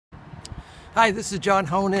Hi, this is John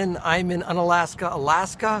Honan. I'm in Unalaska,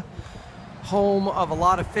 Alaska, home of a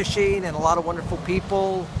lot of fishing and a lot of wonderful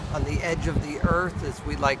people on the edge of the earth, as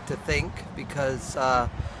we like to think, because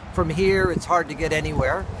from here it's hard to get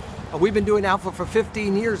anywhere. We've been doing Alpha for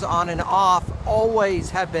 15 years on and off, always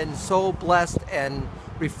have been so blessed and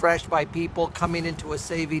refreshed by people coming into a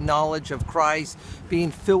saving knowledge of Christ,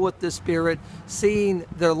 being filled with the Spirit, seeing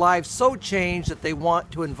their lives so changed that they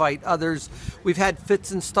want to invite others. We've had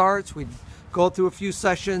fits and starts. We go through a few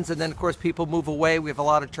sessions, and then of course people move away. We have a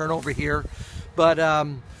lot of turnover here, but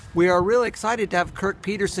we are really excited to have Kirk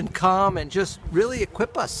Peterson come and just really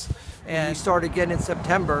equip us. And we start again in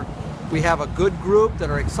September. We have a good group that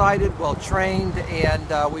are excited, well trained,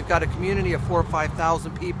 and we've got a community of 4,000 or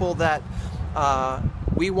 5,000 people that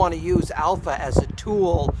we want to use Alpha as a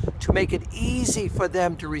tool to make it easy for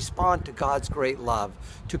them to respond to God's great love,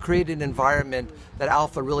 to create an environment that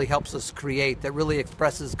Alpha really helps us create, that really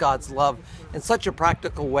expresses God's love in such a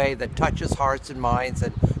practical way that touches hearts and minds.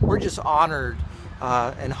 And we're just honored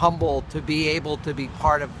and humbled to be able to be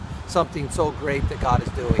part of something so great that God is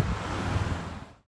doing.